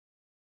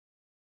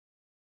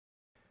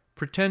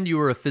Pretend you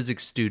were a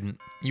physics student.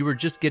 You were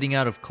just getting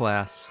out of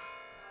class.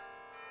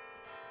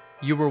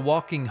 You were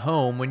walking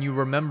home when you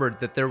remembered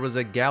that there was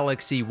a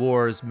Galaxy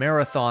Wars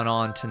marathon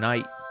on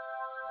tonight.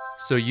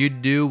 So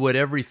you'd do what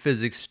every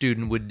physics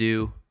student would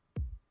do.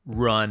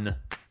 Run.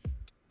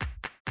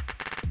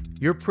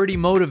 You're pretty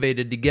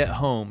motivated to get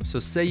home, so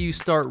say you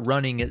start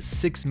running at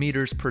 6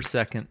 meters per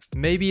second.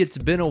 Maybe it's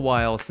been a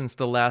while since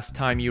the last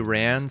time you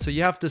ran, so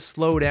you have to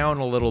slow down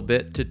a little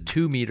bit to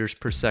 2 meters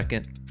per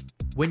second.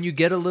 When you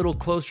get a little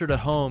closer to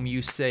home,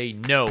 you say,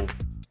 "No,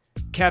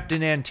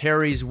 Captain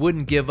Antares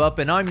wouldn't give up,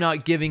 and I'm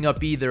not giving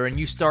up either," and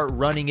you start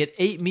running at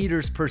 8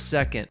 meters per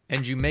second,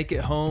 and you make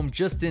it home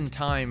just in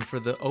time for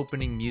the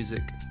opening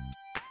music.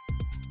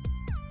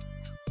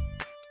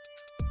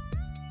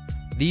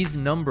 These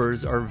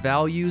numbers are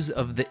values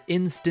of the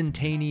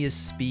instantaneous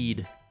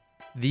speed.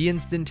 The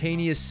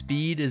instantaneous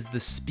speed is the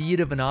speed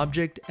of an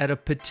object at a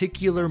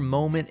particular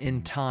moment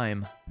in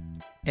time.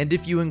 And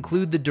if you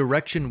include the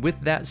direction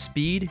with that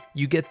speed,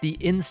 you get the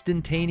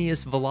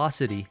instantaneous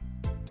velocity.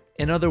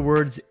 In other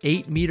words,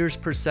 8 meters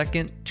per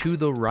second to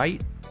the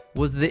right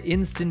was the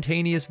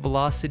instantaneous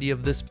velocity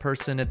of this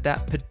person at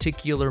that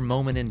particular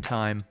moment in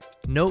time.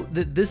 Note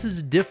that this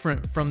is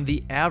different from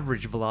the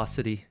average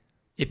velocity.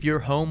 If your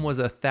home was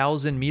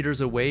 1,000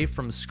 meters away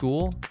from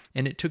school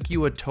and it took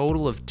you a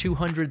total of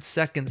 200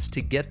 seconds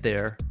to get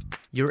there,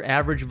 your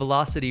average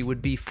velocity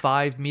would be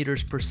 5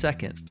 meters per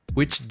second,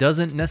 which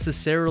doesn't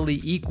necessarily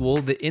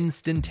equal the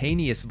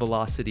instantaneous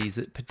velocities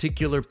at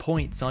particular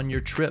points on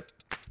your trip.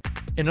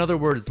 In other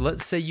words,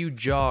 let's say you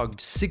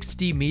jogged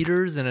 60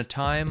 meters in a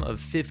time of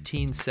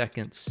 15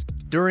 seconds.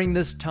 During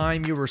this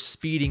time, you were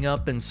speeding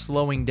up and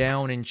slowing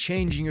down and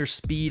changing your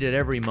speed at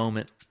every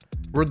moment.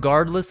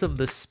 Regardless of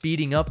the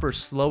speeding up or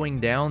slowing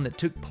down that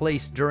took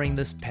place during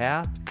this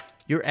path,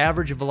 your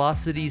average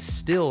velocity is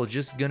still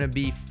just going to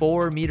be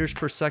 4 meters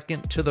per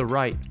second to the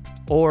right,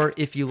 or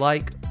if you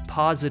like,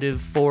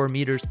 positive 4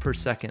 meters per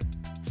second.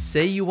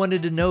 Say you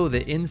wanted to know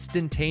the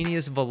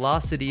instantaneous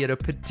velocity at a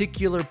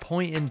particular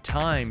point in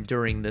time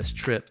during this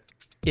trip.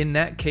 In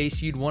that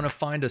case, you'd want to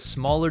find a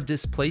smaller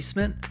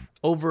displacement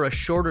over a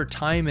shorter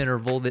time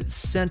interval that's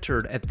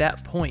centered at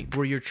that point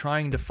where you're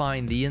trying to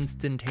find the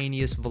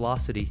instantaneous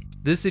velocity.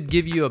 This would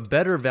give you a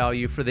better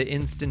value for the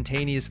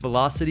instantaneous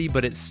velocity,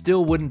 but it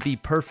still wouldn't be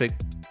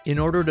perfect. In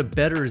order to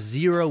better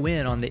zero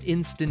in on the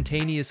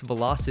instantaneous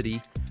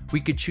velocity,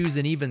 we could choose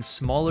an even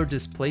smaller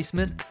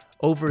displacement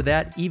over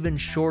that even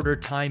shorter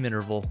time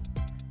interval.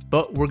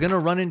 But we're going to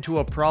run into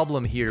a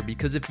problem here,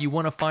 because if you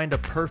want to find a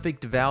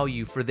perfect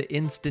value for the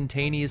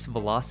instantaneous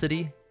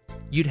velocity,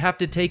 you'd have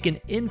to take an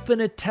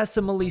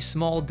infinitesimally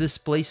small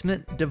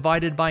displacement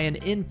divided by an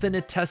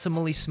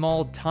infinitesimally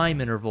small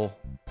time interval.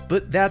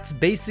 But that's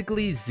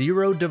basically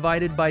 0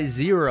 divided by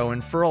 0,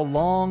 and for a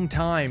long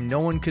time, no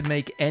one could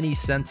make any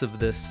sense of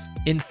this.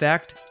 In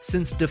fact,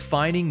 since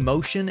defining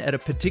motion at a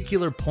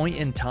particular point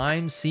in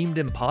time seemed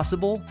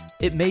impossible,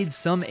 it made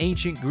some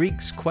ancient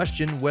Greeks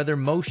question whether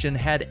motion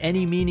had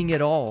any meaning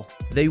at all.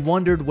 They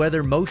wondered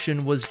whether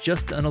motion was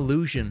just an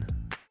illusion.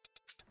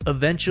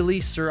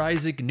 Eventually, Sir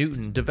Isaac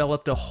Newton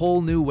developed a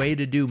whole new way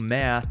to do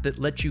math that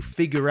lets you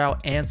figure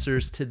out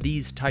answers to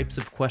these types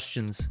of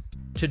questions.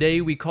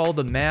 Today, we call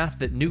the math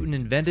that Newton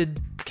invented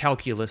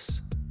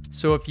calculus.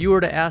 So if you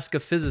were to ask a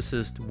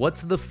physicist,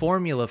 what's the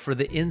formula for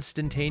the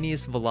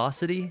instantaneous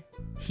velocity?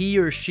 He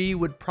or she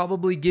would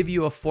probably give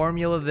you a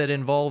formula that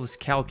involves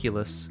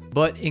calculus.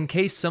 But in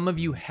case some of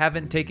you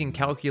haven't taken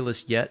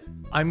calculus yet,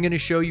 I'm going to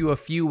show you a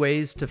few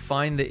ways to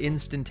find the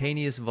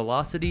instantaneous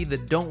velocity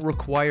that don't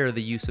require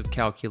the use of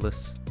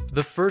calculus.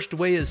 The first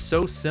way is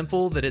so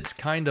simple that it's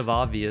kind of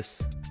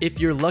obvious. If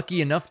you're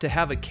lucky enough to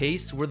have a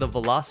case where the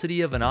velocity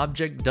of an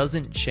object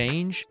doesn't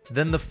change,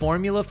 then the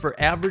formula for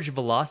average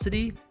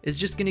velocity is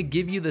just going to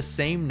give you the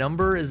same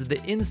number as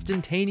the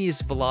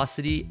instantaneous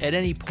velocity at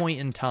any point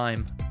in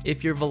time.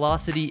 If your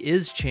velocity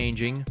is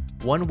changing,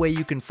 one way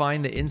you can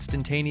find the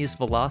instantaneous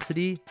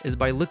velocity is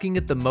by looking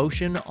at the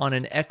motion on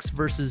an x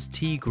versus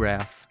t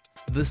graph.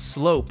 The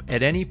slope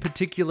at any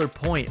particular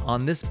point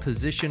on this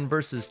position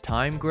versus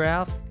time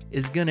graph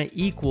is going to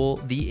equal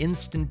the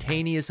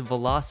instantaneous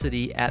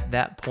velocity at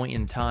that point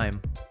in time,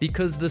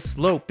 because the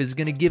slope is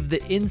going to give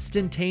the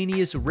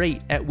instantaneous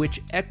rate at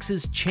which x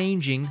is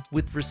changing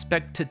with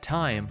respect to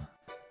time.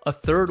 A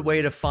third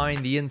way to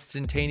find the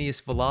instantaneous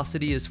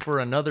velocity is for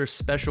another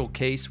special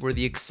case where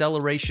the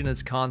acceleration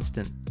is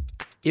constant.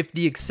 If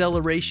the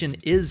acceleration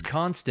is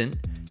constant,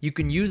 you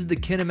can use the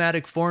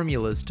kinematic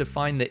formulas to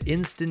find the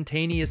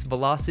instantaneous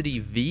velocity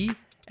v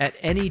at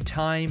any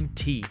time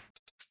t.